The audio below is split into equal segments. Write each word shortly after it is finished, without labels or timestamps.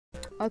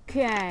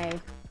Okay.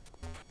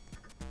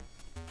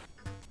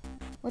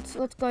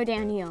 Let's go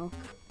down here.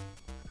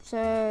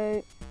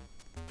 So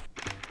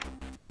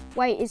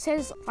wait, it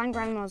says find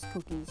grandma's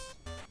cookies.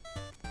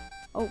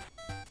 Oh,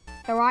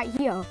 they're right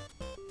here.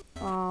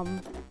 Oh!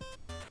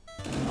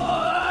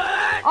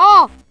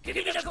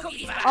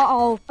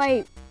 Uh-oh,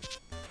 wait.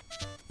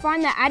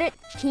 Find the attic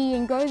key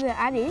and go to the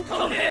attic.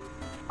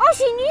 Oh,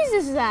 she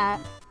uses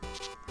that.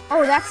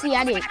 Oh, that's the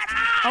attic.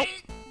 Oh.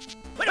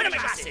 Where are my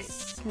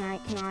glasses? Can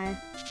I?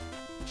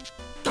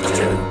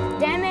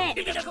 Damn it!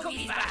 Give me the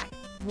cookies back.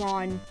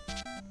 Run.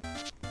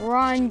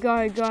 Run,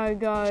 go.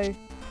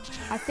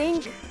 I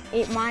think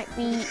it might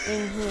be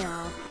in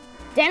here.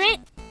 Damn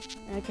it!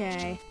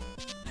 Okay.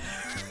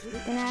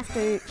 Gonna have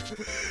to...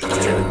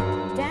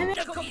 Damn it!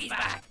 The cookies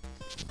back.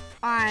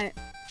 Alright,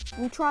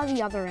 we'll try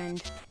the other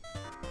end.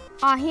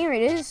 Ah, here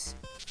it is.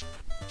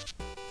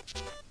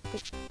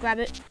 Grab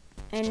it.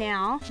 And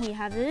now we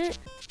have it.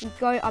 We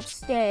go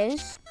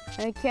upstairs.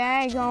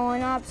 Okay,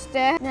 going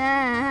upstairs.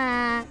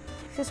 Nah.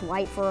 Just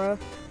wait for her.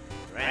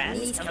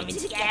 Granny's coming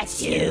to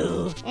get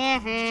you.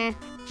 Yeah.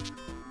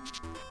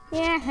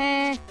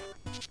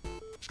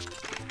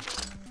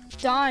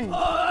 Done.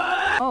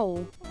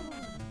 Oh.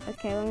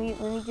 Okay, let me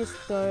just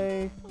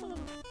go.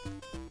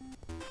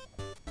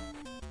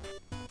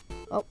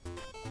 Oh.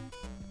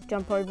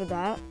 Jump over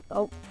that.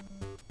 Oh.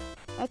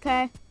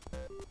 Okay.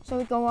 So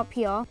we go up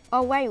here.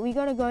 Oh wait, we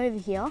gotta go over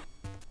here.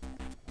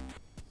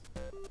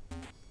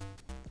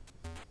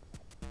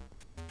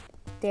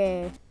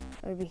 There.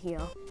 Over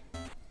here.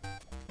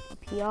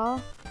 Up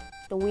here.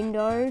 The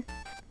window.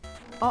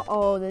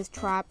 Uh-oh, there's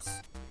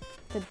traps.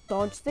 To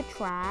dodge the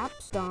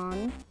traps.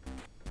 Done.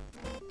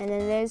 And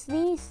then there's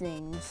these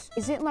things.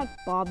 Is it like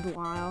barbed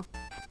wire?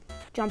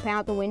 Jump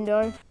out the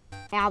window.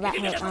 Ow, that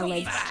hurt my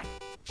legs.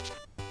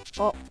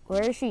 Oh,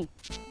 where is she?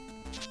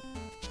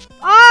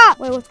 Ah!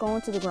 Wait, let's go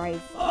into the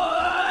grave.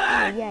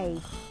 Oh, yay.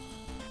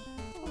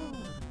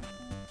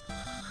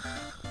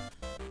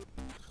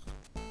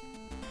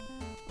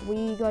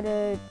 We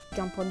gotta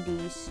jump on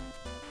these.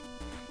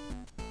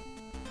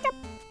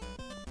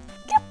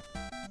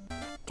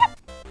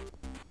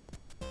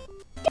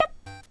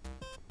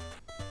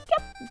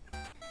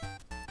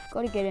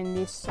 Gotta get in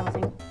this, I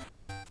think.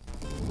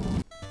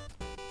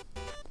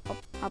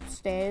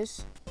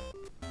 Upstairs.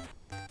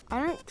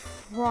 I don't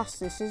trust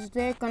this. Is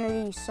there gonna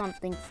be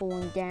something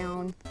falling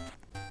down?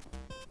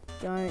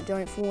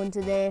 Don't fall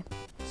into there.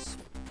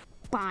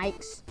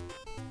 Spikes.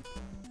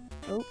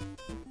 Oh.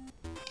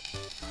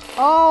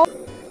 Oh!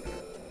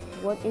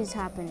 What is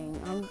happening?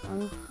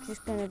 I'm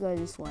just gonna go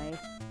this way.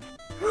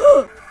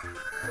 What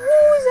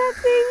was that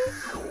thing?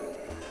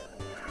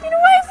 Get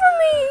away from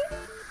me!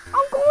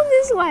 I'm going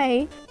this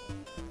way.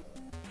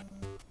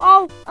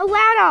 Oh, a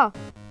ladder!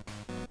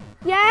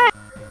 Yeah!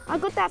 I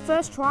got that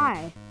first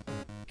try.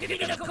 Give me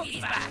the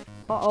cookies back.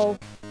 Uh-oh.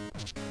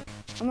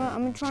 I'm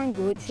gonna try and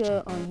glitch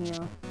it on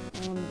here.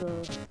 On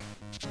the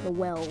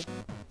well.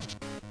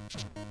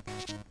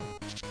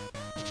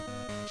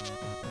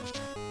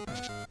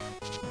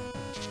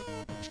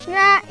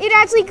 Yeah, it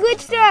actually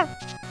glitched her!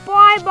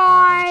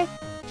 Bye-bye!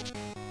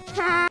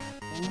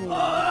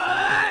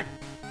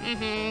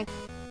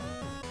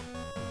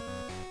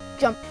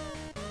 Jump.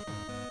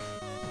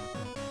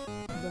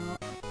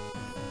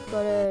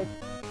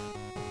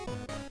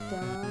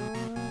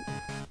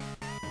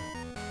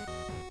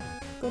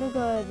 Gotta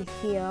go over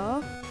here.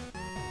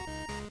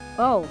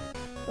 Oh,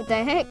 what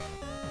the heck?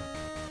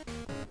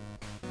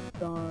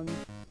 Done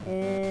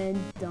and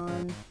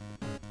done.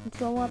 Let's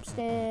go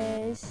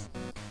upstairs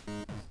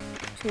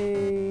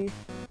to...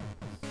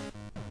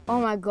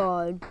 Oh my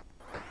god.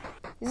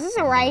 Is this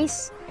a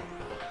race?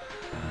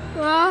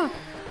 Ah!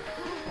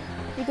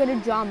 You gotta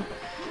jump.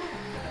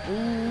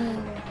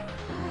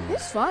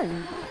 This is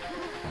fun.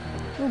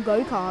 Little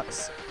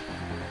go-karts.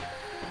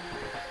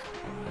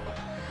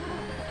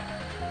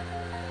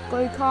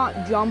 Go-kart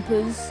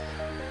jumpers.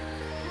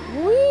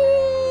 Whee!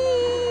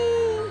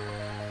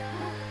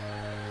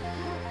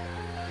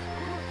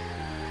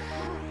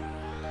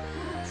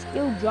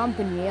 Still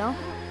jumping here.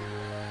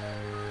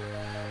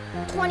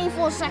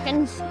 24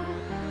 seconds.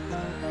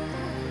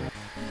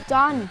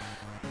 Done.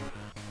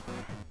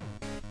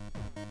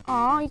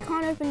 Oh, you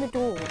can't open the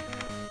door.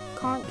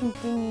 Can't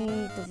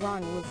continue the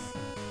run with...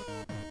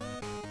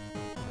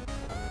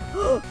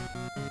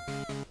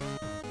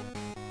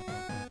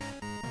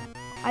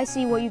 I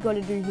see what you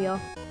gotta do here.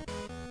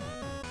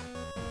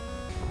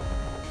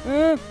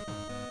 I'm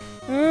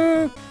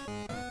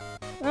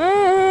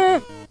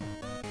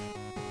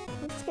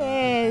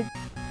scared.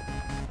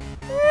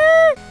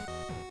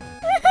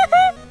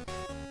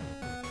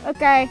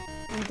 Okay,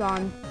 I'm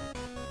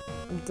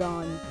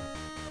done.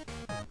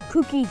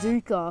 Cookie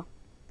Zuka.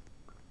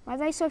 Why are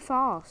they so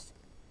fast?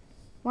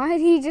 Why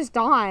did he just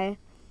die?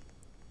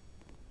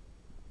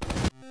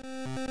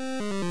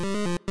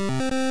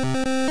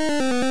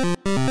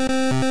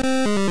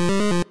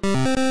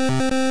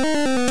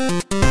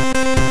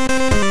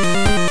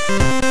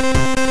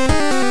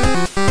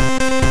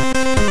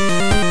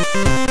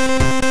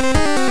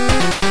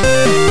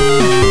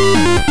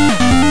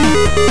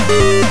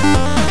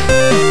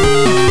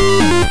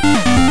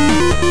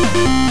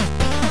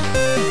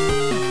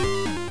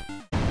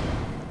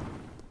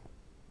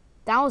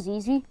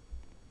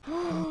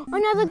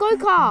 another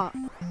go-kart.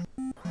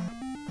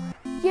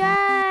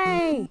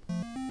 Yay!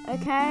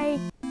 Okay.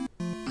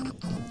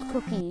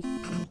 Cookie.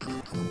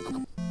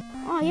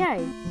 Oh,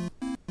 yay.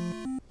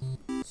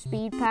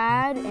 Speed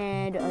pad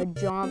and a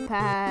jump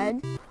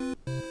pad.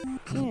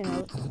 You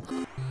know.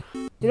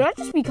 Did I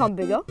just become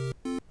bigger?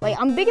 Like,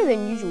 I'm bigger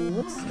than usual.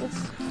 Let's...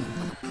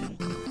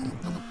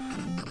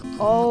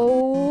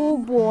 Oh,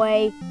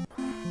 boy.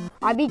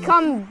 I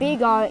become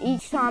bigger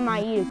each time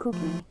I eat a cookie.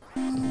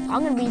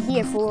 I'm gonna be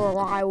here for a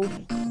while.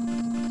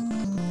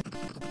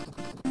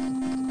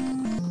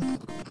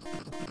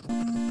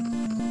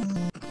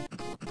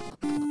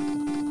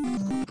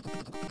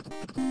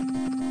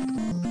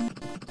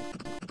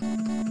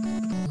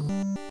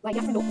 Wait,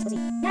 you have to door. Let's see.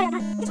 Yeah, no.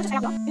 Just stay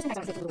out there. Just next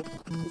time I the door.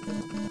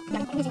 Yeah,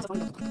 I'm using the phone.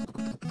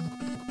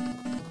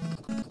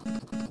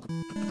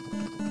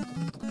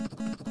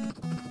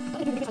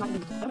 What do you do? I don't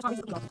know how to use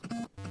the cookie.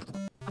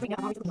 I freaked out.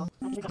 I'm how to use the cookie.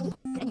 I just got it.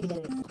 Then you can get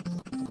it.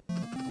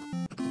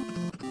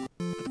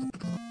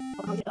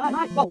 Oh, how is it? No.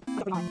 Whoa. I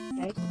got pretty high.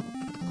 Okay.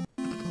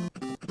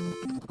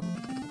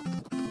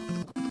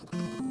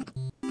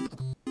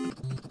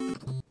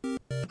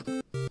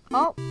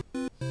 Oh.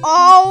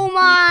 Oh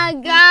my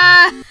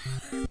god.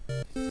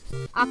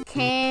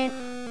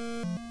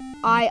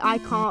 I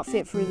can't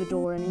fit through the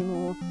door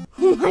anymore.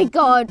 Oh my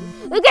god.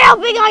 Look at how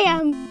big I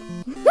am.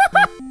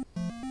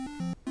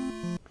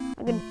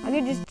 I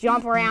could just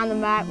jump around the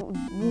map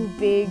real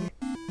big.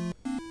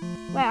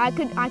 Wait, I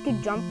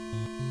could jump.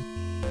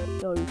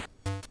 No.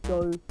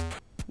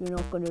 You're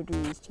not gonna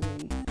do this to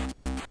me.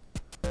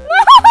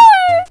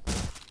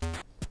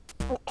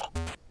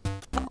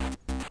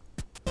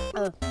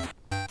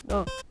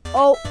 No.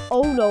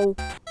 Oh no.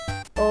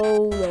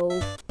 Oh no.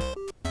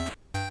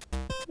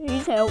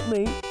 Please help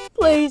me.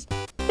 Please.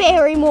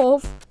 Berry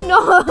morph.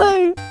 No.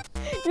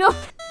 No.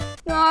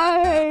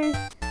 No.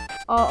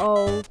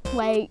 Uh-oh.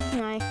 Wait,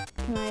 can I?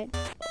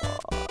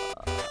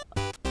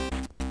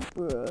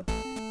 Bruh.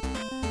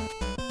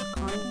 I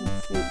can't even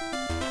fit.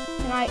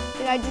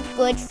 Can I just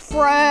glitch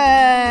through?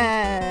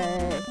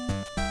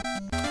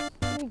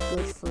 Let me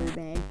glitch through,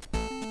 man.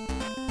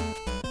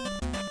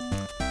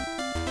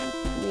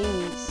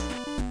 Please.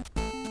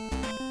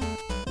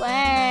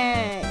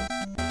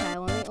 Okay,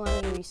 let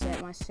me reset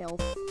myself.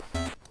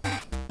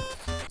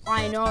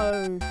 I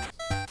know.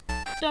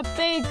 The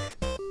big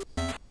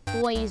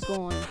boy is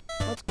gone.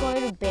 Let's go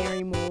to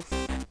Berry Morph.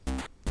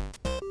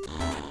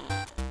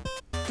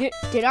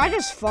 Did I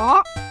just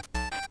fart?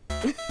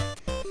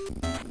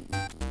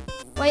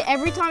 Wait,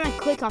 every time I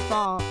click, I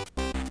fart.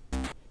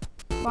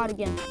 Fart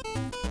again.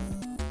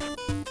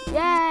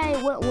 Yay!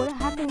 What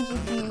happens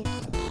if you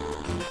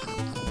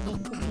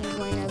eat cookies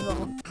whenever?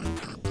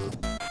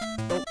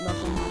 Oh,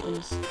 nothing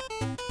happens.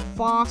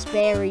 Fast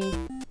berry.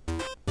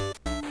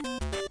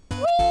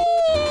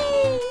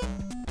 Whee!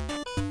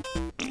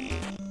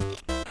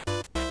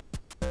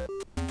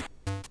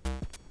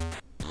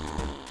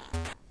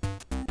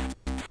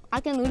 I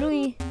can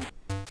literally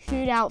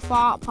shoot out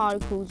fart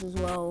particles as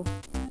well.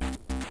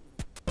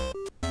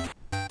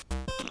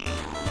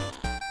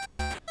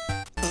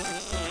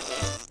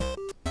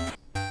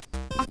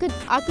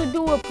 I could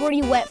do a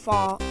pretty wet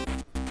fart.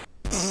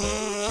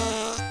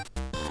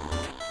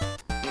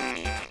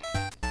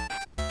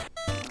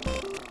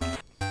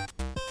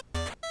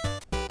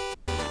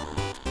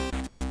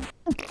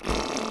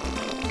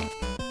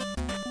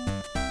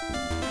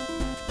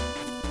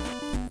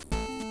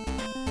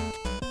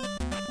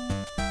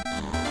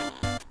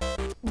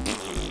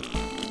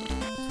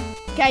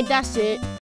 Okay, that's it.